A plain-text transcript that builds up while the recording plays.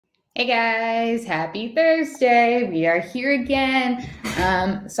Hey guys, happy Thursday. We are here again.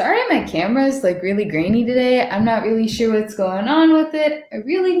 Sorry my camera's like really grainy today. I'm not really sure what's going on with it. I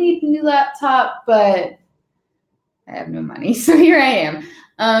really need a new laptop, but I have no money, so here I am.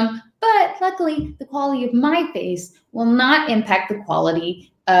 But luckily, the quality of my face will not impact the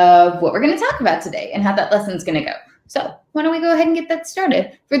quality of what we're going to talk about today and how that lesson's going to go. So why don't we go ahead and get that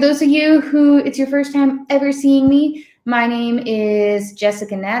started? For those of you who it's your first time ever seeing me, my name is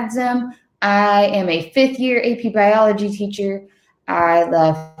Jessica Nadzem. I am a fifth-year AP biology teacher. I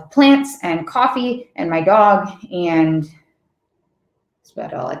love plants and coffee and my dog, and that's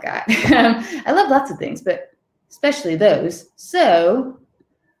about all I got. I love lots of things, but especially those. So,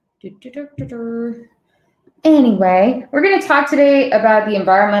 anyway, we're going to talk today about the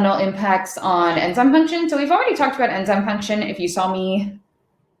environmental impacts on enzyme function. So we've already talked about enzyme function. If you saw me,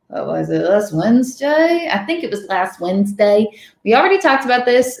 what was it, last Wednesday? I think it was last Wednesday. We already talked about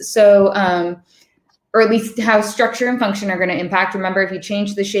this. So, or at least how structure and function are going to impact. Remember, if you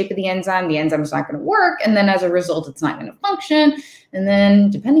change the shape of the enzyme is not going to work. And then as a result, it's not going to function. And then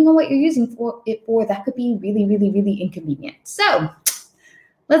depending on what you're using it for, that could be really, really, really inconvenient. So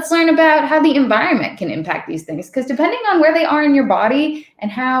let's learn about how the environment can impact these things. Because depending on where they are in your body and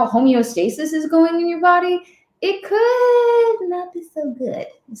how homeostasis is going in your body, it could not be so good.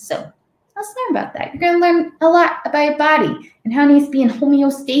 So let's learn about that. You're going to learn a lot about your body and how it needs to be in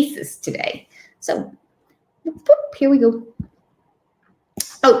homeostasis today. So here we go.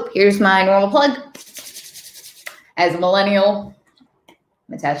 Oh, here's my normal plug. As a millennial,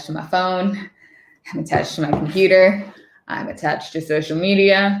 I'm attached to my phone. I'm attached to my computer. I'm attached to social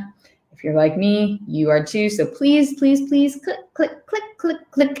media. If you're like me, you are too. So please, please, please click, click, click, click,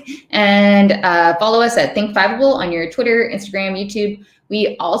 click, and follow us at Think Fiveable on your Twitter, Instagram, YouTube.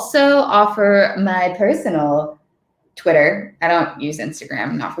 We also offer my personal Twitter. I don't use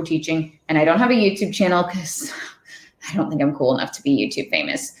Instagram, not for teaching, and I don't have a YouTube channel because I don't think I'm cool enough to be YouTube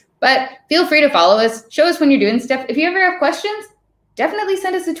famous. But feel free to follow us. Show us when you're doing stuff. If you ever have questions, definitely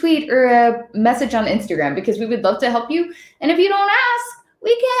send us a tweet or a message on Instagram because we would love to help you. And if you don't ask,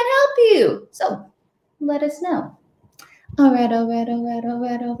 we can't help you. So let us know. All right.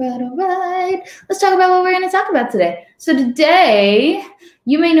 Let's talk about what we're going to talk about today. So today,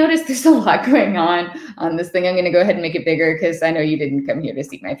 you may notice there's a lot going on this thing. I'm going to go ahead and make it bigger because I know you didn't come here to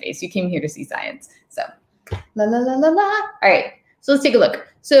see my face. You came here to see science. So la, la, la, la, la. All right. So let's take a look.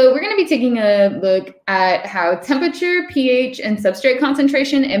 So we're going to be taking a look at how temperature, pH, and substrate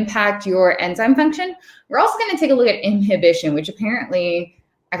concentration impact your enzyme function. We're also going to take a look at inhibition, which apparently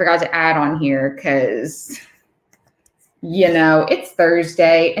I forgot to add on here because, you know, it's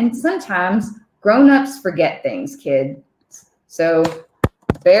Thursday and sometimes grown-ups forget things, kids. So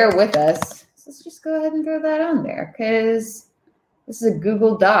bear with us. Let's just go ahead and throw that on there because this is a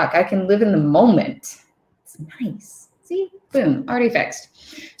Google Doc. I can live in the moment. It's nice. See? Boom, already fixed.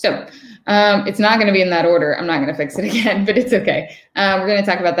 So it's not going to be in that order. I'm not going to fix it again, but it's okay. We're going to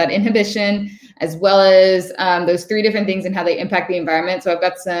talk about that inhibition as well as those three different things and how they impact the environment. So I've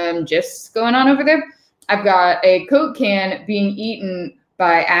got some GIFs going on over there. I've got a Coke can being eaten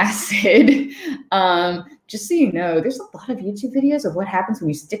by acid. Just so you know, there's a lot of YouTube videos of what happens when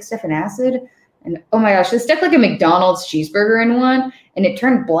you stick stuff in acid. And oh my gosh, they stuck like a McDonald's cheeseburger in one and it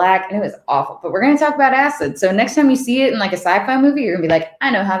turned black and it was awful. But we're going to talk about acid. So next time you see it in like a sci-fi movie, you're going to be like, I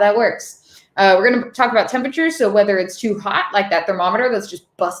know how that works. We're going to talk about temperature. So whether it's too hot, like that thermometer that's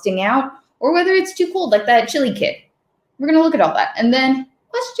just busting out, or whether it's too cold, like that chili kid. We're going to look at all that. And then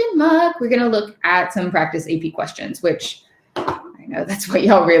question mark, we're going to look at some practice AP questions, which I know that's what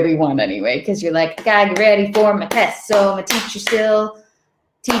y'all really want anyway, because you're like, I gotta get ready for my test. So my teacher still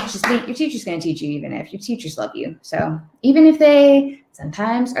teaches me. Your teacher's going to teach you even if your teachers love you. So even if they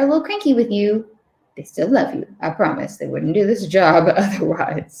sometimes are a little cranky with you, they still love you. I promise they wouldn't do this job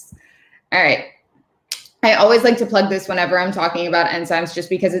otherwise. All right. I always like to plug this whenever I'm talking about enzymes just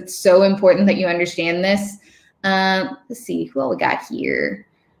because it's so important that you understand this. Let's see what we got here.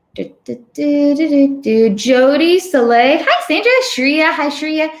 Jody, Soleil. Hi, Sandra. Shreya. Hi,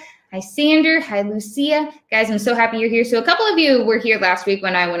 Shreya. Hi, Sander. Hi, Lucia. Guys, I'm so happy you're here. So a couple of you were here last week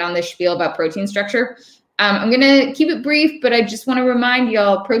when I went on this spiel about protein structure. I'm going to keep it brief, but I just want to remind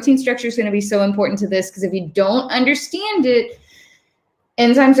y'all, protein structure is going to be so important to this because if you don't understand it,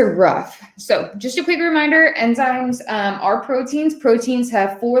 enzymes are rough. So just a quick reminder, enzymes are proteins. Proteins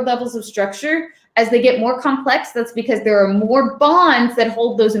have 4 levels of structure. As they get more complex, that's because there are more bonds that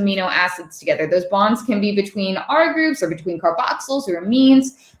hold those amino acids together. Those bonds can be between R groups or between carboxyls or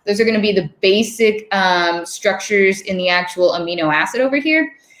amines. Those are going to be the basic structures in the actual amino acid over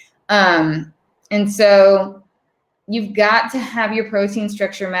here. And so you've got to have your protein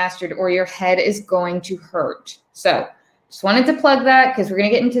structure mastered or your head is going to hurt. So just wanted to plug that because we're going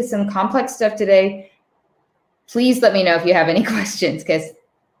to get into some complex stuff today. Please let me know if you have any questions because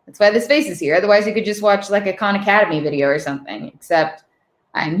that's why this space is here. Otherwise, you could just watch like a Khan Academy video or something, except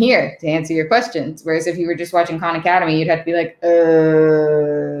I'm here to answer your questions. Whereas if you were just watching Khan Academy, you'd have to be like,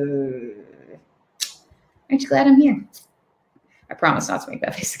 aren't you glad I'm here? I promise not to make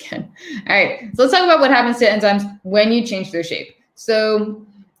that face again. All right, so let's talk about what happens to enzymes when you change their shape. So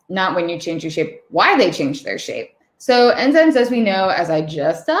not when you change your shape, why they change their shape. So enzymes, as we know, as I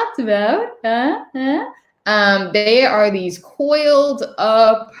just talked about, they are these coiled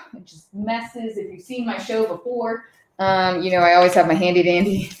up just messes. If you've seen my show before, you know, I always have my handy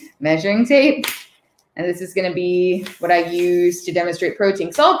dandy measuring tape. And this is going to be what I use to demonstrate protein.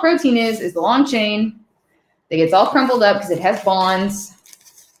 Because all protein is the long chain that gets all crumpled up because it has bonds.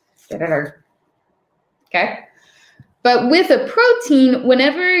 Okay. But with a protein,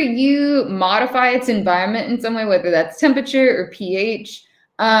 whenever you modify its environment in some way, whether that's temperature or pH,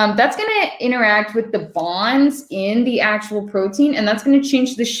 that's going to interact with the bonds in the actual protein, and that's going to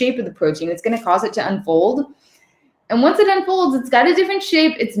change the shape of the protein. It's going to cause it to unfold. And once it unfolds, it's got a different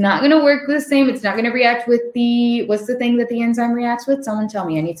shape. It's not going to work the same. It's not going to react with the, what's the thing that the enzyme reacts with? Someone tell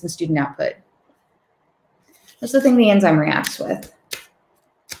me. I need some student output. What's the thing the enzyme reacts with?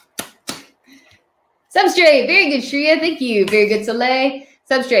 Substrate. Very good, Shreya. Thank you. Very good, Soleil.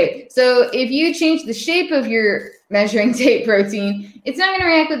 Substrate. So if you change the shape of your measuring tape protein, it's not going to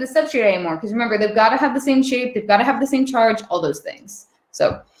react with the substrate anymore. Because remember, they've got to have the same shape. They've got to have the same charge, all those things.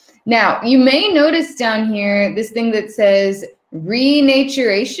 So now you may notice down here this thing that says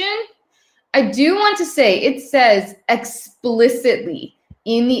renaturation. I do want to say it says explicitly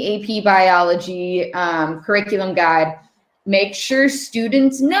in the AP Biology curriculum guide, make sure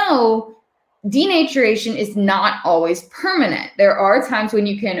students know denaturation is not always permanent. There are times when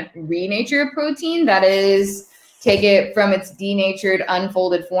you can renature a protein, that is, take it from its denatured,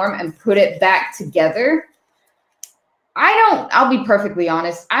 unfolded form and put it back together. I'll be perfectly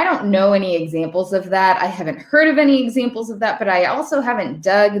honest, I don't know any examples of that. I haven't heard of any examples of that, but I also haven't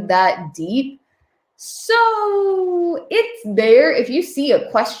dug that deep. So it's there. If you see a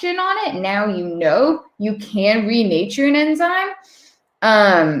question on it, now you know you can renature an enzyme.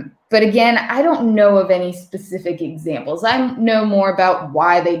 But again, I don't know of any specific examples. I know more about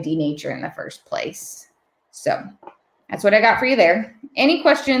why they denature in the first place. So that's what I got for you there. Any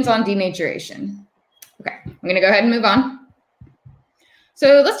questions on denaturation? Okay, I'm going to go ahead and move on.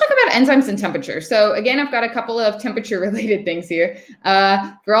 So let's talk about enzymes and temperature. So again, I've got a couple of temperature related things here.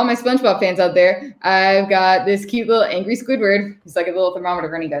 For all my SpongeBob fans out there, I've got this cute little angry Squidward. He's like a little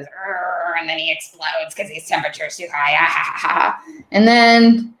thermometer and he goes, and then he explodes because his temperature is too high. And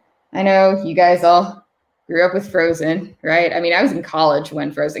then I know you guys all grew up with Frozen, right? I mean, I was in college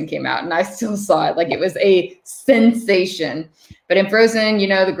when Frozen came out and I still saw it. Like it was a sensation. But in Frozen, you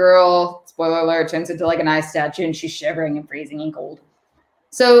know, the girl, spoiler alert, turns into like an ice statue and she's shivering and freezing and cold.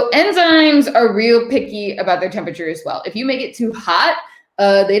 So enzymes are real picky about their temperature as well. If you make it too hot,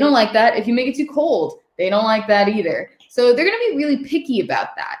 they don't like that. If you make it too cold, they don't like that either. So they're going to be really picky about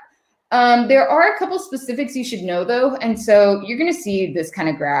that. There are a couple specifics you should know, though. And so you're going to see this kind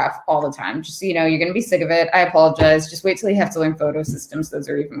of graph all the time. Just so you know, you're going to be sick of it. I apologize. Just wait till you have to learn photo systems. Those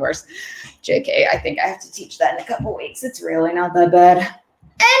are even worse. JK, I think I have to teach that in a couple weeks. It's really not that bad.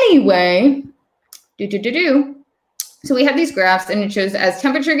 Anyway, so we have these graphs, and it shows as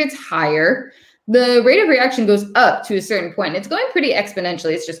temperature gets higher, the rate of reaction goes up to a certain point. It's going pretty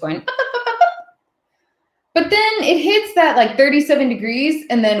exponentially. It's just going up, up, up, up, up. But then it hits that like 37 degrees,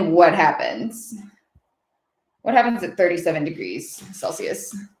 and then what happens? What happens at 37 degrees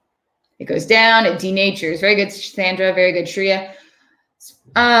Celsius? It goes down, it denatures. Very good, Sandra. Very good, Shreya.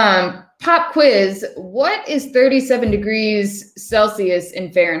 Pop quiz. What is 37 degrees Celsius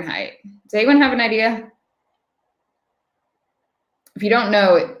in Fahrenheit? Does anyone have an idea? If you don't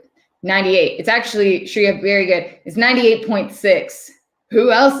know, 98. It's actually, Shreya, very good. It's 98.6.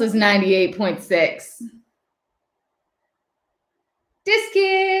 Who else is 98.6? This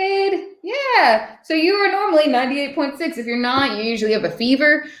kid. Yeah. So you are normally 98.6. If you're not, you usually have a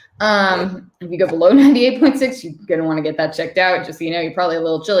fever. If you go below 98.6, you're going to want to get that checked out. Just so you know, you're probably a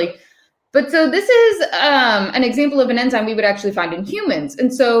little chilly. But so this is an example of an enzyme we would actually find in humans.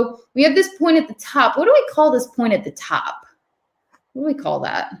 And so we have this point at the top. What do we call this point at the top? What do we call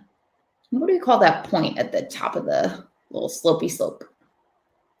that? What do we call that point at the top of the little slopey slope?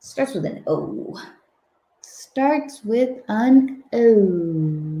 Starts with an O. Starts with an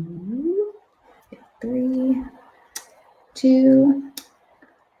O. 3, 2,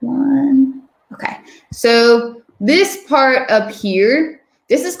 1. Okay. So This part up here,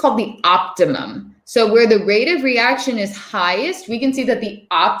 this is called the optimum. So where the rate of reaction is highest, we can see that the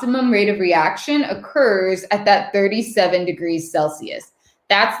optimum rate of reaction occurs at that 37 degrees Celsius.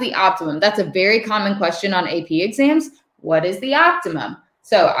 That's the optimum. That's a very common question on AP exams. What is the optimum?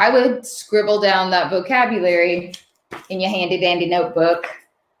 So I would scribble down that vocabulary in your handy dandy notebook.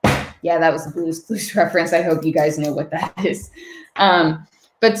 Yeah, that was a Blue's Clues reference. I hope you guys know what that is.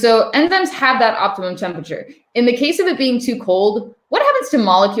 But so enzymes have that optimum temperature. In the case of it being too cold, what happens to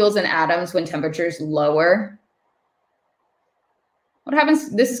molecules and atoms when temperature is lower? What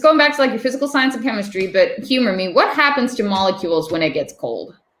happens? This is going back to like your physical science and chemistry, but humor me. What happens to molecules when it gets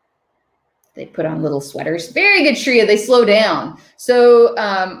cold? They put on little sweaters. Very good, Shreya. They slow down. So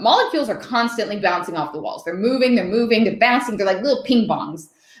molecules are constantly bouncing off the walls. They're moving, they're bouncing. They're like little ping pongs.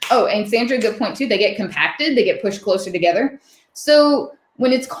 Oh, and Sandra, good point too. They get compacted. They get pushed closer together. So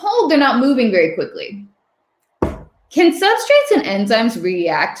when it's cold, they're not moving very quickly. Can substrates and enzymes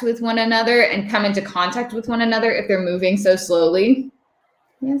react with one another and come into contact with one another if they're moving so slowly?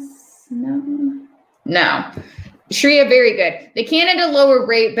 Yes, no, no. Shreya, very good. They can at a lower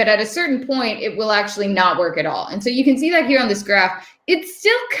rate, but at a certain point, it will actually not work at all. And so you can see that here on this graph. It's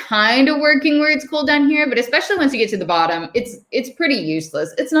still kind of working where it's cold down here, but especially once you get to the bottom, it's pretty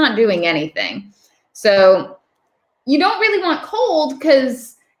useless. It's not doing anything. So you don't really want cold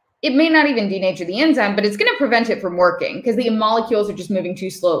because it may not even denature the enzyme, but it's going to prevent it from working because the molecules are just moving too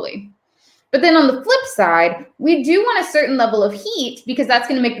slowly. But then on the flip side, we do want a certain level of heat because that's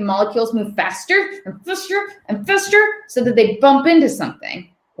going to make the molecules move faster and faster and faster so that they bump into something,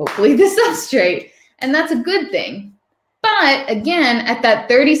 hopefully the substrate. And that's a good thing. But again, at that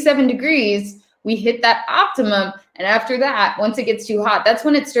 37 degrees, we hit that optimum. And after that, once it gets too hot, that's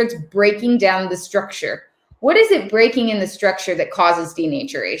when it starts breaking down the structure. What is it breaking in the structure that causes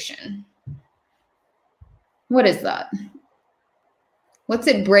denaturation? What is that? What's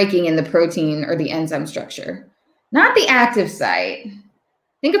it breaking in the protein or the enzyme structure? Not the active site.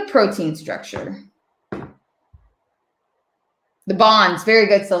 Think of protein structure. The bonds, very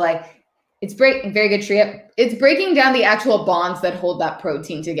good. So like, it's breaking, very good, Shreya. It's breaking down the actual bonds that hold that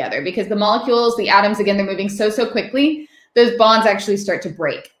protein together because the molecules, the atoms, again, they're moving so quickly, those bonds actually start to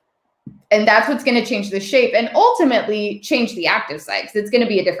break. And that's what's going to change the shape and ultimately change the active site because it's going to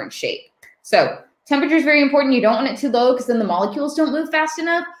be a different shape. So temperature is very important. You don't want it too low because then the molecules don't move fast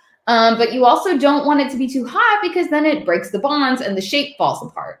enough. But you also don't want it to be too hot because then it breaks the bonds and the shape falls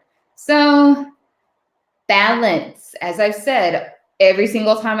apart. So balance, as I've said, every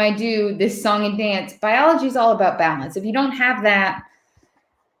single time I do this song and dance, biology is all about balance. If you don't have that,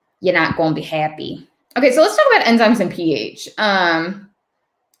 you're not going to be happy. Okay, so let's talk about enzymes and pH.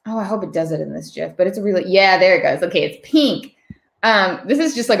 Oh, I hope it does it in this GIF, but it's a really, yeah, there it goes. Okay, it's pink. This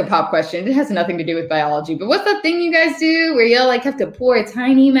is just like a pop question. It has nothing to do with biology, but what's that thing you guys do where y'all like have to pour a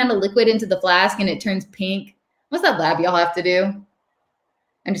tiny amount of liquid into the flask and it turns pink? What's that lab y'all have to do?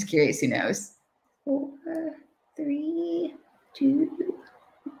 I'm just curious who knows. 4, 3, 2.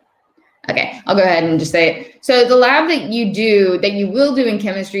 Okay, I'll go ahead and just say it. So the lab that you will do in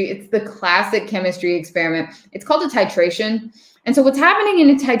chemistry, it's the classic chemistry experiment. It's called a titration. And so what's happening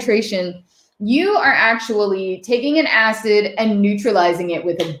in a titration, you are actually taking an acid and neutralizing it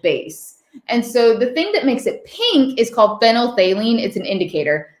with a base. And so the thing that makes it pink is called phenolphthalein. It's an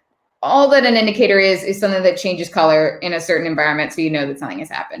indicator. All that an indicator is something that changes color in a certain environment so you know that something has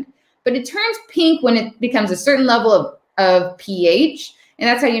happened. But it turns pink when it becomes a certain level of pH. And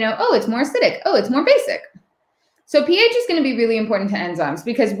that's how you know, oh, it's more acidic. Oh, it's more basic. So pH is going to be really important to enzymes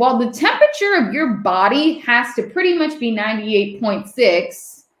because while the temperature of your body has to pretty much be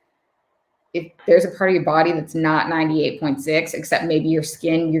 98.6, if there's a part of your body that's not 98.6, except maybe your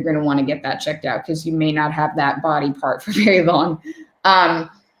skin, you're going to want to get that checked out because you may not have that body part for very long.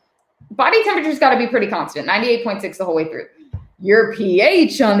 Body temperature's got to be pretty constant, 98.6 the whole way through. Your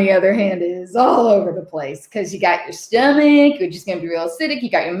pH, on the other hand, is all over the place because you got your stomach, which is going to be real acidic.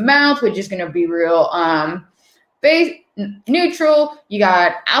 You got your mouth, which is going to be real base neutral. You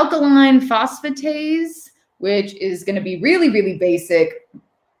got alkaline phosphatase, which is going to be really, really basic.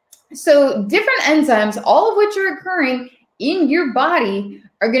 So different enzymes, all of which are occurring in your body,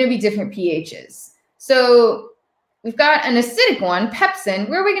 are going to be different pHs. So we've got an acidic one, pepsin.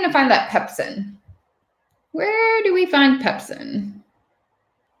 Where are we going to find that pepsin? Where do we find pepsin?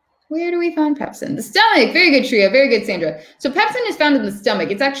 Where do we find pepsin? The stomach. Very good, Shreya. Very good, Sandra. So pepsin is found in the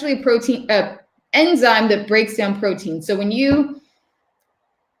stomach. It's actually a protein, enzyme that breaks down protein. So when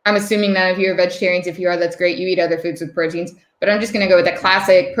I'm assuming none of you are vegetarians. If you are, that's great. You eat other foods with proteins. But I'm just going to go with a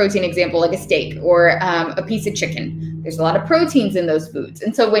classic protein example, like a steak or a piece of chicken. There's a lot of proteins in those foods.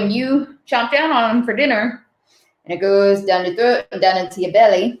 And so when you chomp down on them for dinner, and it goes down your throat and down into your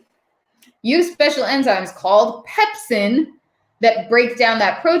belly. Use special enzymes called pepsin that break down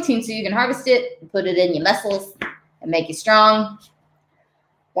that protein so you can harvest it and put it in your muscles and make you strong.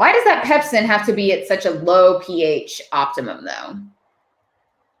 Why does that pepsin have to be at such a low pH optimum though?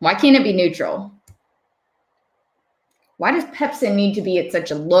 Why can't it be neutral? Why does pepsin need to be at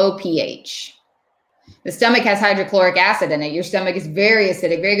such a low pH? The stomach has hydrochloric acid in it. Your stomach is very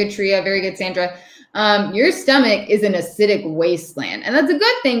acidic. Very good, Tria. Very good, Sandra. Your stomach is an acidic wasteland. And that's a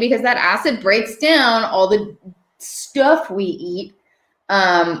good thing because that acid breaks down all the stuff we eat,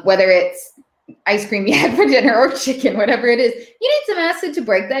 whether it's ice cream you had for dinner or chicken, whatever it is. You need some acid to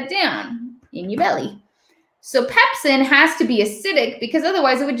break that down in your belly. So pepsin has to be acidic because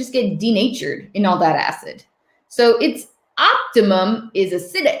otherwise it would just get denatured in all that acid. So its optimum is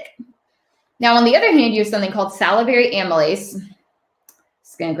acidic. Now, on the other hand, you have something called salivary amylase.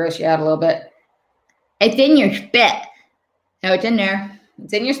 It's going to gross you out a little bit. It's in your spit. No, it's in there.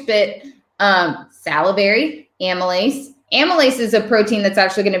 It's in your spit. Salivary amylase. Amylase is a protein that's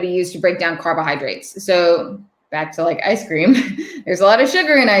actually going to be used to break down carbohydrates. So back to like ice cream. There's a lot of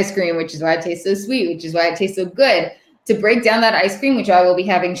sugar in ice cream, which is why it tastes so sweet, which is why it tastes so good. To break down that ice cream, which I will be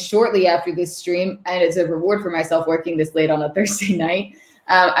having shortly after this stream, and it's a reward for myself working this late on a Thursday night.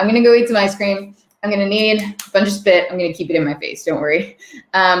 I'm going to go eat some ice cream. I'm going to need a bunch of spit. I'm going to keep it in my face. Don't worry.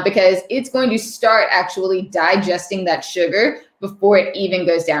 Because it's going to start actually digesting that sugar before it even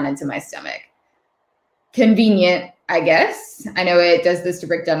goes down into my stomach. Convenient, I guess. I know it does this to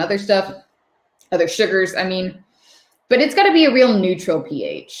break down other stuff, other sugars, I mean. But it's got to be a real neutral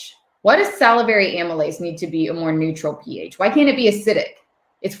pH. Why does salivary amylase need to be a more neutral pH? Why can't it be acidic?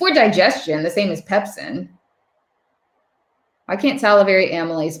 It's for digestion, the same as pepsin. Why can't salivary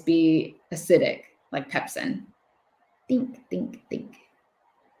amylase be acidic like pepsin? Think, think, think.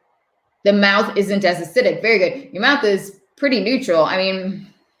 The mouth isn't as acidic. Very good. Your mouth is pretty neutral. I mean,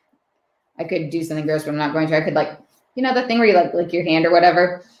 I could do something gross, but I'm not going to. I could like, you know, the thing where you like lick your hand or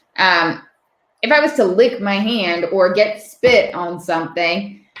whatever. If I was to lick my hand or get spit on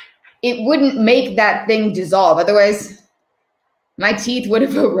something, it wouldn't make that thing dissolve. Otherwise, my teeth would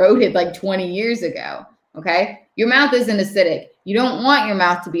have eroded like 20 years ago. Okay. Your mouth isn't acidic. You don't want your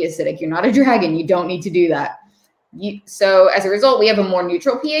mouth to be acidic. You're not a dragon. You don't need to do that. So as a result, we have a more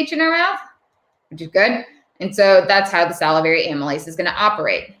neutral pH in our mouth, which is good. And so that's how the salivary amylase is going to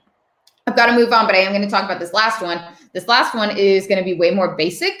operate. I've got to move on, but I am going to talk about this last one. This last one is going to be way more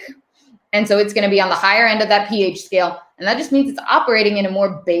basic. And so it's going to be on the higher end of that pH scale. And that just means it's operating in a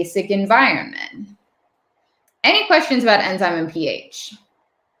more basic environment. Any questions about enzyme and pH?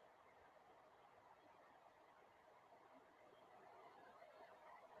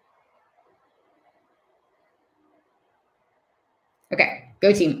 Okay,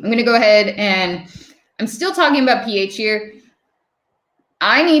 go team. I'm going to go ahead and I'm still talking about pH here.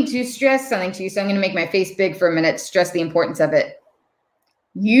 I need to stress something to you, so I'm going to make my face big for a minute, stress the importance of it.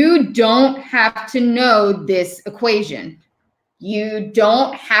 You don't have to know this equation. You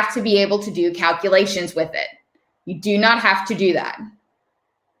don't have to be able to do calculations with it. You do not have to do that.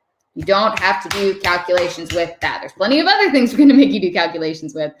 You don't have to do calculations with that. There's plenty of other things we're going to make you do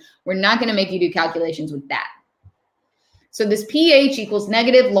calculations with. We're not going to make you do calculations with that. So this pH equals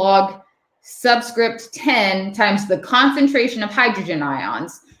negative log subscript 10 times the concentration of hydrogen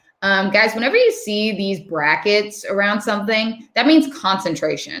ions. Guys, whenever you see these brackets around something, that means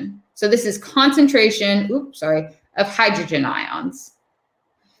concentration. So this is concentration, of hydrogen ions.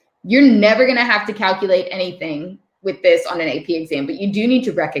 You're never going to have to calculate anything with this on an AP exam, but you do need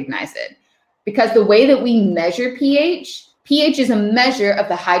to recognize it. Because the way that we measure pH is a measure of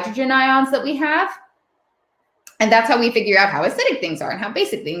the hydrogen ions that we have. And that's how we figure out how acidic things are and how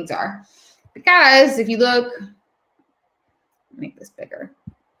basic things are. Because if you look, make this bigger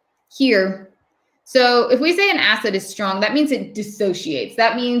here. So if we say an acid is strong, that means it dissociates.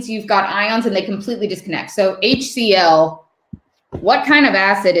 That means you've got ions and they completely disconnect. So HCl, what kind of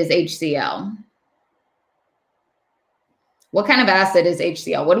acid is HCl? What kind of acid is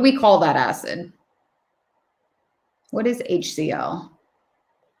HCl? What do we call that acid? What is HCl?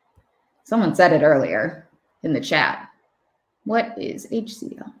 Someone said it earlier in the chat. What is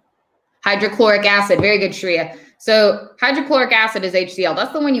HCl? Hydrochloric acid. Very good, Shreya. So hydrochloric acid is HCl.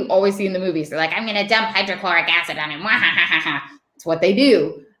 That's the one you always see in the movies. They're like, I'm going to dump hydrochloric acid on him. That's what they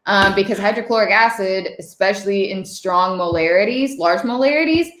do. Because hydrochloric acid, especially in strong molarities, large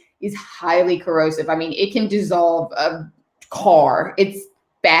molarities, is highly corrosive. I mean, it can dissolve a car. It's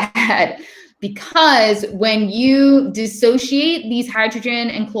bad. Because when you dissociate these hydrogen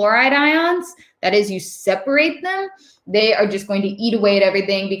and chloride ions, That is, you separate them, they are just going to eat away at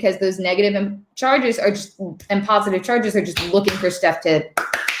everything because those negative charges are just, and positive charges are just looking for stuff to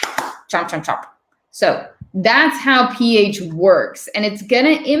chomp, chomp, chomp. So that's how pH works. And it's going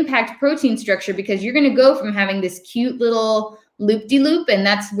to impact protein structure because you're going to go from having this cute little loop-de-loop, and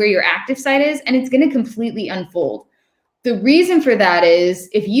that's where your active site is, and it's going to completely unfold. The reason for that is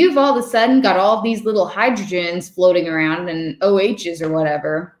if you've all of a sudden got all of these little hydrogens floating around and OHs or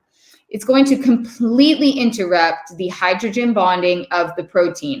whatever, it's going to completely interrupt the hydrogen bonding of the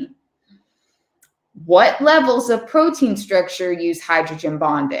protein. What levels of protein structure use hydrogen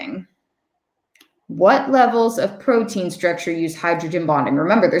bonding? What levels of protein structure use hydrogen bonding?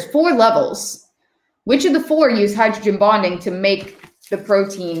 Remember, there's 4 levels. Which of the 4 use hydrogen bonding to make the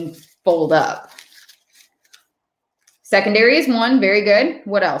protein fold up? Secondary is 1, very good.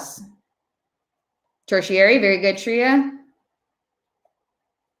 What else? Tertiary, very good, Tria.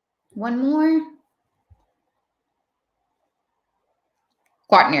 One more.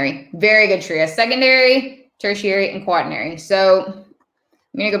 Quaternary, very good, Tria. Secondary, tertiary, and quaternary. So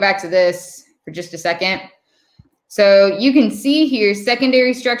I'm going to go back to this for just a second. So you can see here,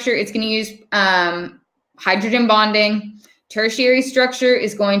 secondary structure, it's going to use hydrogen bonding. Tertiary structure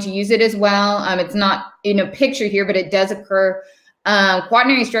is going to use it as well. It's not in a picture here, but it does occur.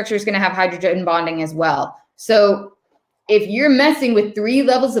 Quaternary structure is going to have hydrogen bonding as well. So if you're messing with 3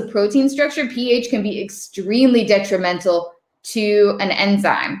 levels of protein structure, pH can be extremely detrimental to an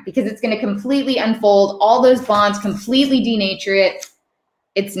enzyme because it's going to completely unfold all those bonds, completely denature it.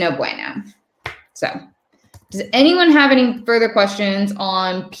 It's no bueno. So does anyone have any further questions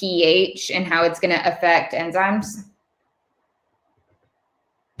on pH and how it's going to affect enzymes?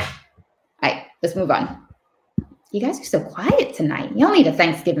 All right, let's move on. You guys are so quiet tonight. Y'all need a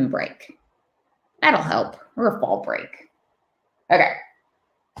Thanksgiving break. That'll help, or a fall break. Okay.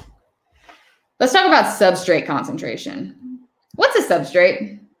 Let's talk about substrate concentration. What's a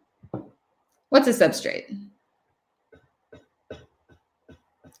substrate? What's a substrate?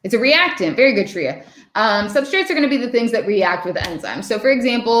 It's a reactant. Very good, Tria. Substrates are going to be the things that react with enzymes. So, for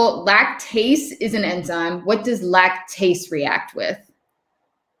example, lactase is an enzyme. What does lactase react with?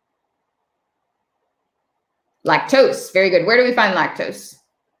 Lactose. Very good. Where do we find lactose?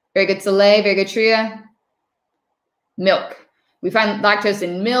 Very good, Soleil. Very good, Tria. Milk. We find lactose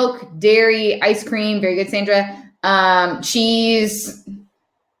in milk, dairy, ice cream. Very good, Sandra. Cheese.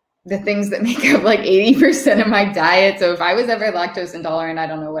 The things that make up like 80% of my diet. So if I was ever lactose intolerant, I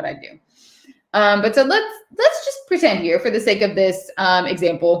don't know what I'd do. But so let's just pretend here for the sake of this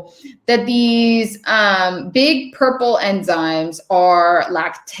example that these big purple enzymes are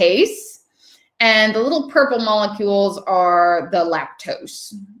lactase and the little purple molecules are the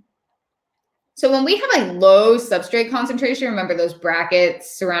lactose. So when we have a low substrate concentration, remember those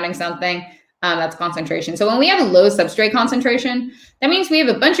brackets surrounding something, that's concentration. So when we have a low substrate concentration, that means we have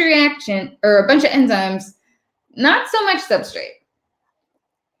a bunch of reaction or a bunch of enzymes, not so much substrate.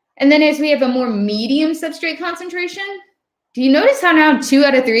 And then as we have a more medium substrate concentration, do you notice how now 2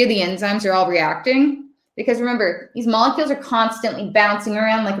 out of 3 of the enzymes are all reacting? Because remember, these molecules are constantly bouncing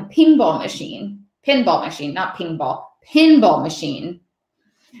around like a pinball machine. Pinball machine, not ping ball. Pinball machine.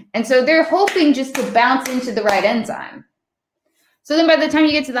 And so they're hoping just to bounce into the right enzyme. So then by the time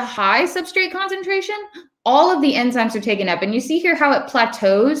you get to the high substrate concentration, all of the enzymes are taken up. And you see here how it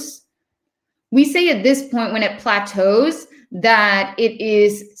plateaus. We say at this point when it plateaus that it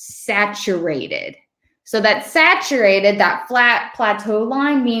is saturated. So that saturated, that flat plateau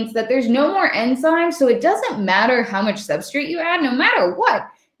line means that there's no more enzymes. So it doesn't matter how much substrate you add, no matter what,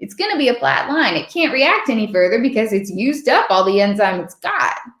 it's going to be a flat line. It can't react any further because it's used up all the enzyme it's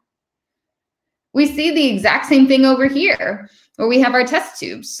got. We see the exact same thing over here where we have our test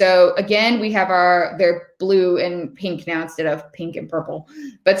tubes. So again, we have they're blue and pink now instead of pink and purple.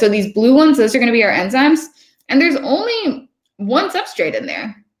 But so these blue ones, those are going to be our enzymes. And there's only one substrate in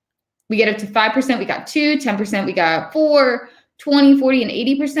there. We get up to 5%, we got 2, 10%, we got 4, 20, 40, and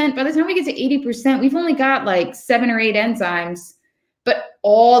 80%. By the time we get to 80%, we've only got like 7 or 8 enzymes, but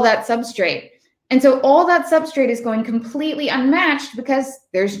all that substrate. And so all that substrate is going completely unmatched because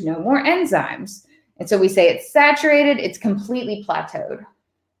there's no more enzymes. And so we say it's saturated, it's completely plateaued.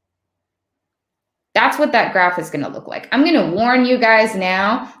 That's what that graph is going to look like. I'm going to warn you guys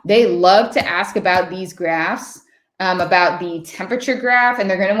now, they love to ask about these graphs, about the temperature graph, and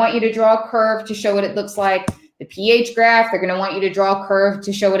they're going to want you to draw a curve to show what it looks like. The pH graph, they're going to want you to draw a curve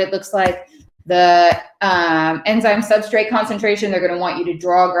to show what it looks like. The enzyme substrate concentration, they're going to want you to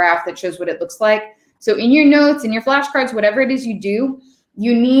draw a graph that shows what it looks like. So in your notes, in your flashcards, whatever it is you do,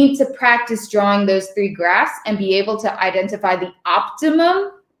 you need to practice drawing those 3 graphs and be able to identify the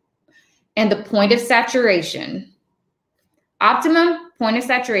optimum and the point of saturation. Optimum, point of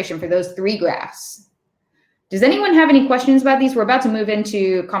saturation for those 3 graphs. Does anyone have any questions about these? We're about to move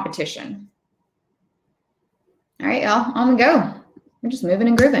into competition. All right, y'all, on the go. We're just moving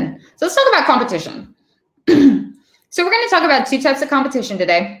and grooving. So let's talk about competition. So we're going to talk about 2 types of competition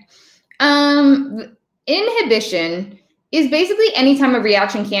today. Inhibition is basically any time a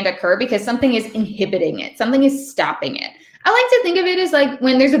reaction can't occur because something is inhibiting it. Something is stopping it. I like to think of it as like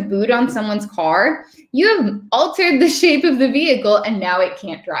when there's a boot on someone's car, you have altered the shape of the vehicle and now it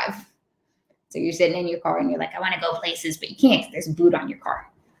can't drive. So you're sitting in your car and you're like, I want to go places, but you can't because there's a boot on your car.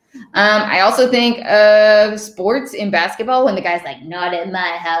 I also think of sports in basketball when the guy's like, not in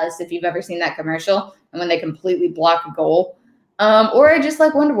my house, if you've ever seen that commercial, and when they completely block a goal. Or just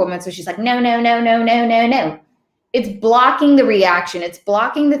like Wonder Woman, so she's like, no, no, no, no, no, no, no. It's blocking the reaction. It's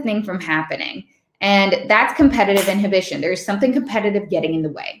blocking the thing from happening. And that's competitive inhibition. There's something competitive getting in the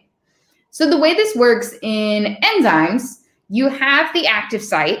way. So the way this works in enzymes, you have the active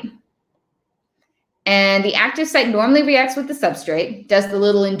site, and the active site normally reacts with the substrate, does the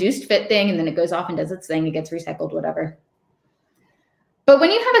little induced fit thing, and then it goes off and does its thing. It gets recycled, whatever. But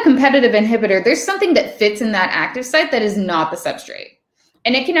when you have a competitive inhibitor, there's something that fits in that active site that is not the substrate.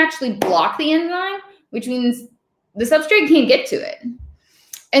 And it can actually block the enzyme, which means the substrate can't get to it.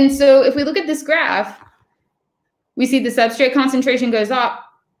 And so if we look at this graph, we see the substrate concentration goes up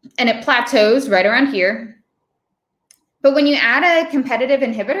and it plateaus right around here. But when you add a competitive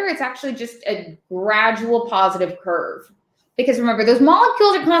inhibitor, it's actually just a gradual positive curve. Because remember, those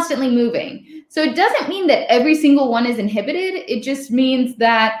molecules are constantly moving. So it doesn't mean that every single one is inhibited. It just means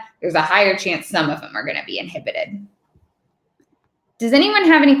that there's a higher chance some of them are going to be inhibited. Does anyone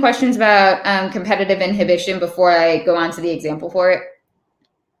have any questions about competitive inhibition before I go on to the example for it?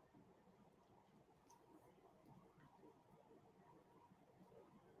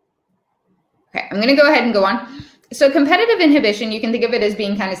 Okay, I'm going to go ahead and go on. So competitive inhibition, you can think of it as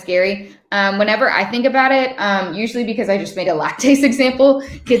being kind of scary. Whenever I think about it, usually because I just made a lactase example,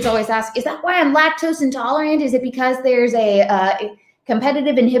 kids always ask, is that why I'm lactose intolerant? Is it because there's a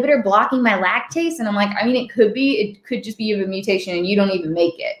competitive inhibitor blocking my lactase? And I'm like, I mean, it could be. It could just be you have a mutation and you don't even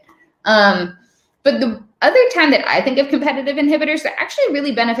make it. But the other time that I think of competitive inhibitors, they're actually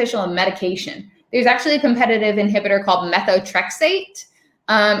really beneficial in medication. There's actually a competitive inhibitor called methotrexate.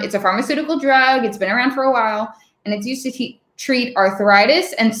 It's a pharmaceutical drug. It's been around for a while. And it's used to treat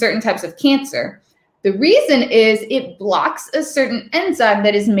arthritis and certain types of cancer. The reason is it blocks a certain enzyme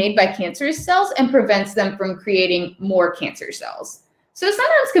that is made by cancerous cells and prevents them from creating more cancer cells. So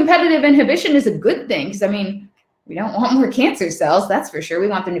sometimes competitive inhibition is a good thing because, I mean, we don't want more cancer cells, that's for sure. We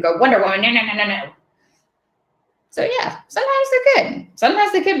want them to go, Wonder Woman, no, no, no, no, no. So yeah, sometimes they're good.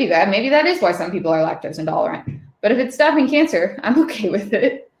 Sometimes they could be bad. Maybe that is why some people are lactose intolerant. But if it's stopping cancer, I'm okay with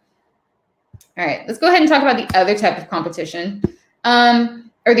it. All right, let's go ahead and talk about the other type of competition,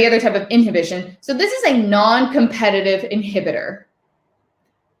 or the other type of inhibition. So this is a non-competitive inhibitor.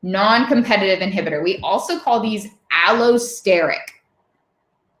 Non-competitive inhibitor. We also call these allosteric.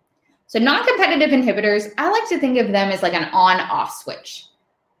 So non-competitive inhibitors, I like to think of them as like an on-off switch.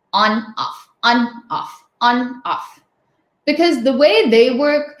 On-off, on-off, on-off. Because the way they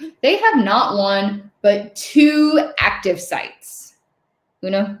work, they have not 1, but 2 active sites.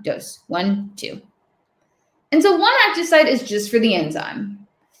 Uno, dos, 1, 2. And so one active site is just for the enzyme.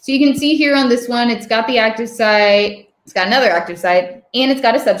 So you can see here on this one, it's got the active site, it's got another active site, and it's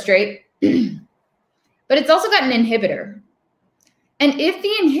got a substrate. But it's also got an inhibitor. And if the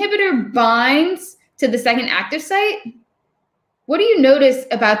inhibitor binds to the second active site, what do you notice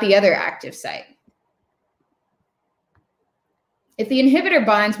about the other active site? If the inhibitor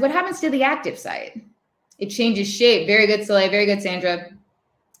binds, what happens to the active site? It changes shape. Very good, Soleil. Very good, Sandra.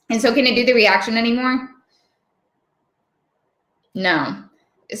 And so can it do the reaction anymore? No.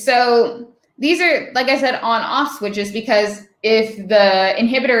 So these are, like I said, on-off switches because if the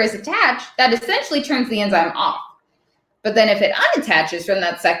inhibitor is attached, that essentially turns the enzyme off. But then if it unattaches from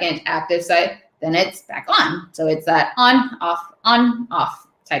that second active site, then it's back on. So it's that on-off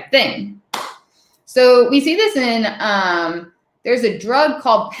type thing. So we see this in, there's a drug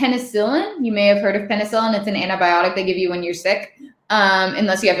called penicillin. You may have heard of penicillin. It's an antibiotic they give you when you're sick.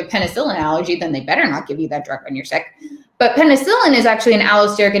 Unless you have a penicillin allergy, then they better not give you that drug when you're sick. But penicillin is actually an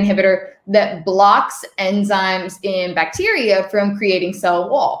allosteric inhibitor that blocks enzymes in bacteria from creating cell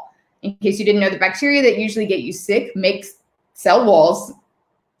wall. In case you didn't know, the bacteria that usually get you sick makes cell walls.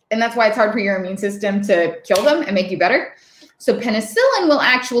 And that's why it's hard for your immune system to kill them and make you better. So penicillin will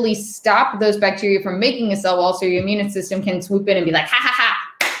actually stop those bacteria from making a cell wall so your immune system can swoop in and be like, ha, ha,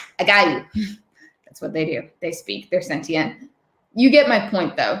 ha, I got you. That's what they do. They speak. They're sentient. You get my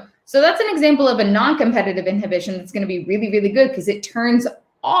point, though. So that's an example of a non-competitive inhibition that's going to be really, really good because it turns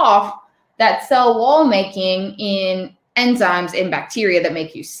off that cell wall making in enzymes in bacteria that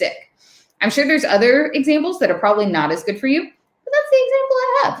make you sick. I'm sure there's other examples that are probably not as good for you, but that's the example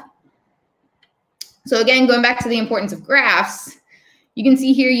I have. So again, going back to the importance of graphs, you can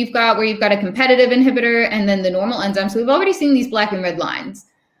see here you've got a competitive inhibitor and then the normal enzyme. So we've already seen these black and red lines.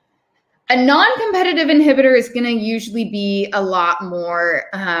 A non-competitive inhibitor is going to usually be a lot more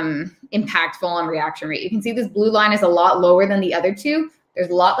impactful on reaction rate. You can see this blue line is a lot lower than the other two. There's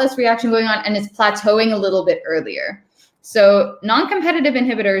a lot less reaction going on, and it's plateauing a little bit earlier. So non-competitive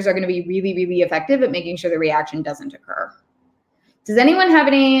inhibitors are going to be really, really effective at making sure the reaction doesn't occur. Does anyone have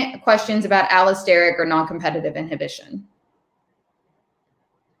any questions about allosteric or non-competitive inhibition?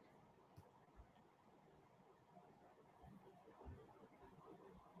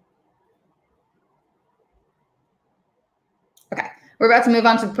 Okay, we're about to move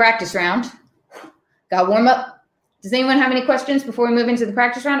on to the practice round. Got warm up. Does anyone have any questions before we move into the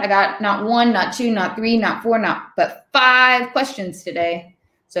practice round? I got not 1, not 2, not 3, not 4, but 5 questions today.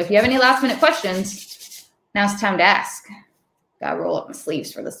 So if you have any last minute questions, now's the time to ask. Gotta roll up my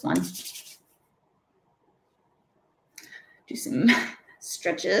sleeves for this one. Do some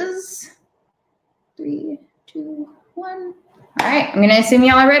stretches. 3, 2, 1. All right, I'm gonna assume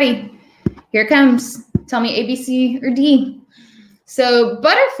y'all are ready. Here it comes. Tell me A, B, C, or D. So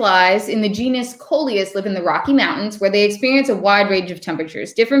butterflies in the genus Coleus live in the Rocky Mountains where they experience a wide range of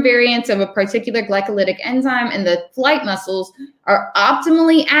temperatures. Different variants of a particular glycolytic enzyme and the flight muscles are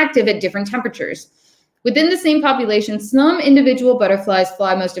optimally active at different temperatures. Within the same population, some individual butterflies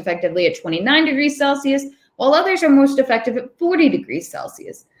fly most effectively at 29 degrees Celsius, while others are most effective at 40 degrees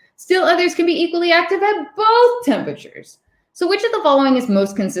Celsius. Still others can be equally active at both temperatures. So which of the following is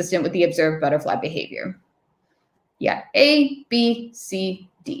most consistent with the observed butterfly behavior? Yeah, A, B, C,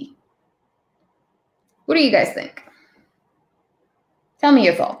 D. What do you guys think? Tell me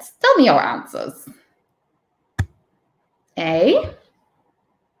your thoughts. Tell me your answers. A.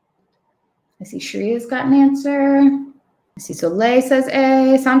 I see Shreya's got an answer. I see Soleil says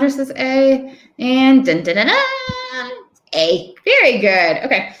A. Sandra says A. And dun, dun, dun, dun, A. Very good.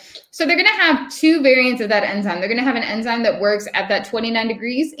 Okay. So they're going to have 2 variants of that enzyme. They're going to have an enzyme that works at that 29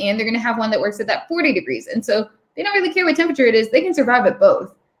 degrees, and they're going to have one that works at that 40 degrees. And so they don't really care what temperature it is. They can survive at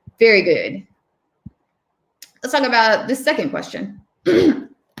both. Very good. Let's talk about this second question. Sorry,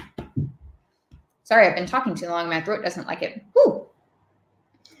 I've been talking too long. My throat doesn't like it. Whew.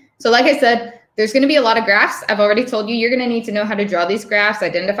 So like I said, there's going to be a lot of graphs. I've already told you, you're going to need to know how to draw these graphs,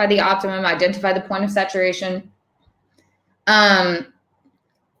 identify the optimum, identify the point of saturation.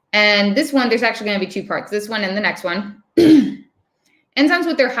 And this one, there's actually going to be 2 parts, this one and the next one. Enzymes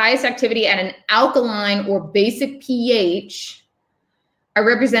with their highest activity at an alkaline or basic pH are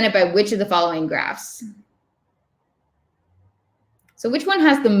represented by which of the following graphs? So which one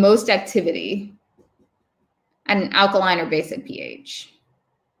has the most activity at an alkaline or basic pH?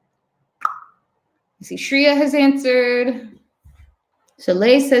 You see Shreya has answered.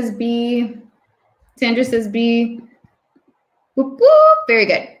 Soleil says B. Sandra says B. Whoop, whoop. Very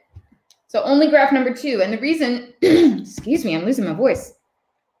good. So only graph number 2. And the reason, excuse me, I'm losing my voice.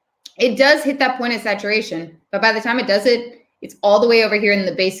 It does hit that point of saturation, but by the time it does it, it's all the way over here in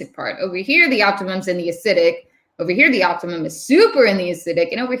the basic part. Over here, the optimum's in the acidic. Over here, the optimum is super in the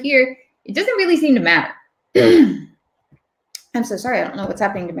acidic. And over here, it doesn't really seem to matter. I'm so sorry. I don't know what's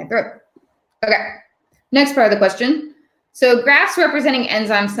happening to my throat. Okay. Next part of the question. So graphs representing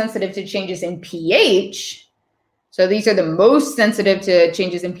enzymes sensitive to changes in pH. So these are the most sensitive to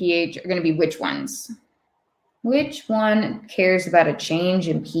changes in pH are going to be which ones? Which one cares about a change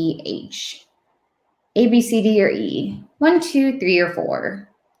in pH? A, B, C, D, or E? 1, 2, 3, or 4?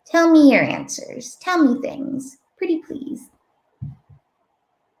 Tell me your answers. Tell me things. Pretty please.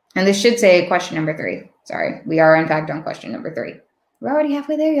 And this should say question number 3. Sorry, we are in fact on question number 3. We're already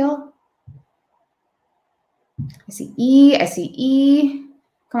halfway there, y'all. I see E. I see E.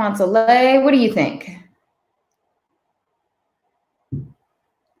 Come on, Soleil. What do you think?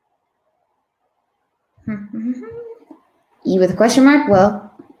 E with a question mark?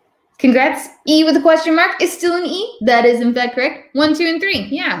 Well, congrats. E with a question mark is still an E. That is in fact correct. 1, 2, and 3.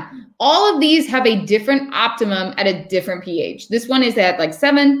 Yeah. All of these have a different optimum at a different pH. This one is at like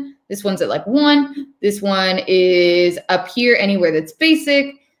 7. This one's at like 1. This one is up here anywhere that's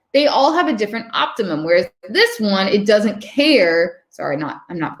basic. They all have a different optimum. Whereas this one, it doesn't care. Sorry,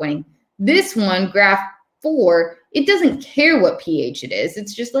 I'm not pointing. This one, graph 4, it doesn't care what pH it is.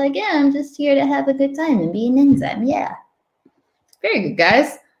 It's just like, yeah, I'm just here to have a good time and be an enzyme. Yeah. Very good,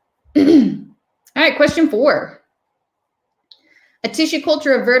 guys. All right, question 4. A tissue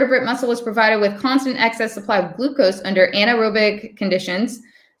culture of vertebrate muscle was provided with constant excess supply of glucose under anaerobic conditions,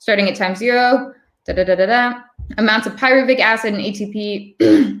 starting at time 0. Amounts of pyruvic acid and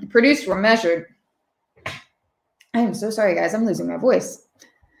ATP produced were measured. I am so sorry, guys. I'm losing my voice.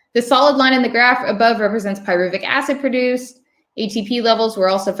 The solid line in the graph above represents pyruvic acid produced. ATP levels were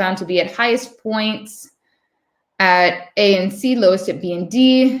also found to be at highest points at A and C, lowest at B and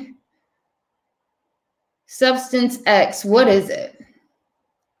D. Substance X, what is it?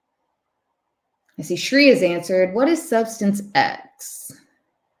 I see Shri has answered. What is substance X?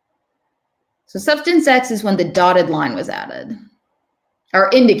 So substance X is when the dotted line was added, or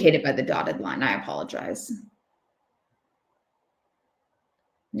indicated by the dotted line. I apologize.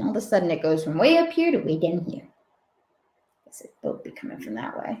 And all of a sudden it goes from way up here to way down here. I guess it both be coming from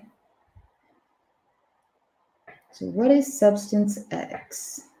that way. So what is substance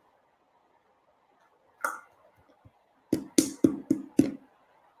X?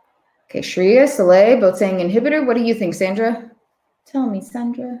 Okay, Shreya, Soleil, both saying inhibitor. What do you think, Sandra? Tell me,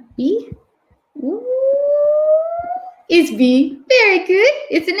 Sandra. B? Ooh, it's B. Very good.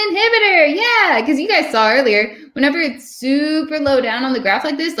 It's an inhibitor. Yeah, because you guys saw earlier, whenever it's super low down on the graph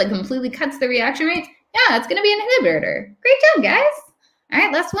like this, like completely cuts the reaction rate, yeah, it's going to be an inhibitor. Great job, guys. All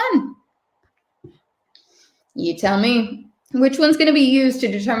right, last one. You tell me, which one's going to be used to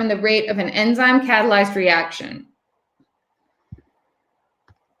determine the rate of an enzyme catalyzed reaction?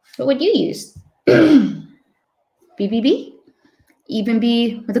 What would you use? BBB? Even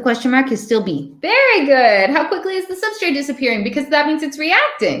B with a question mark is still B. Very good. How quickly is the substrate disappearing? Because that means it's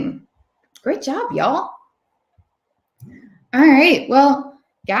reacting. Great job, y'all. All right. Well,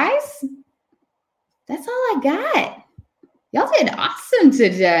 guys, that's all I got. Y'all did awesome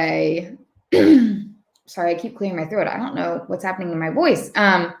today. Sorry, I keep clearing my throat. I don't know what's happening in my voice.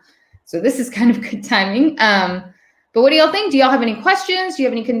 So this is kind of good timing. But what do y'all think? Do y'all have any questions? Do you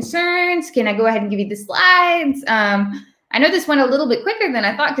have any concerns? Can I go ahead and give you the slides? I know this went a little bit quicker than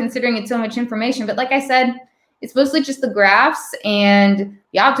I thought considering it's so much information, but like I said, it's mostly just the graphs and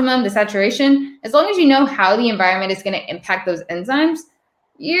the optimum, the saturation. As long as you know how the environment is going to impact those enzymes,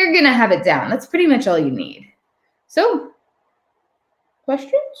 you're going to have it down. That's pretty much all you need. So,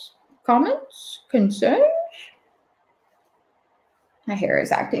 questions, comments, concerns? My hair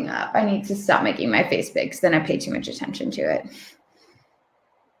is acting up. I need to stop making my face big because then I pay too much attention to it.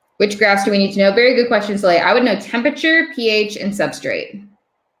 Which graphs do we need to know? Very good question, Soleil. I would know temperature, pH, and substrate.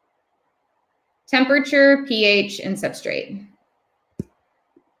 Temperature, pH, and substrate.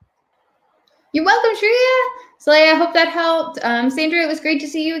 You're welcome, Shreya. Soleil, I hope that helped. Sandra, it was great to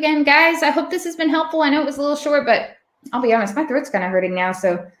see you again. Guys, I hope this has been helpful. I know it was a little short, but I'll be honest, my throat's kind of hurting now,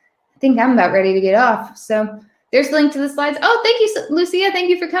 so I think I'm about ready to get off. So there's the link to the slides. Oh, thank you, Lucia. Thank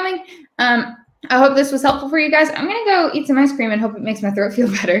you for coming. I hope this was helpful for you guys. I'm going to go eat some ice cream and hope it makes my throat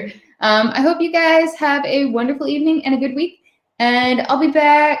feel better. I hope you guys have a wonderful evening and a good week. And I'll be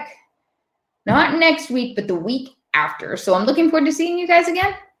back not next week, but the week after. So I'm looking forward to seeing you guys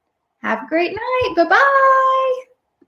again. Have a great night. Bye-bye.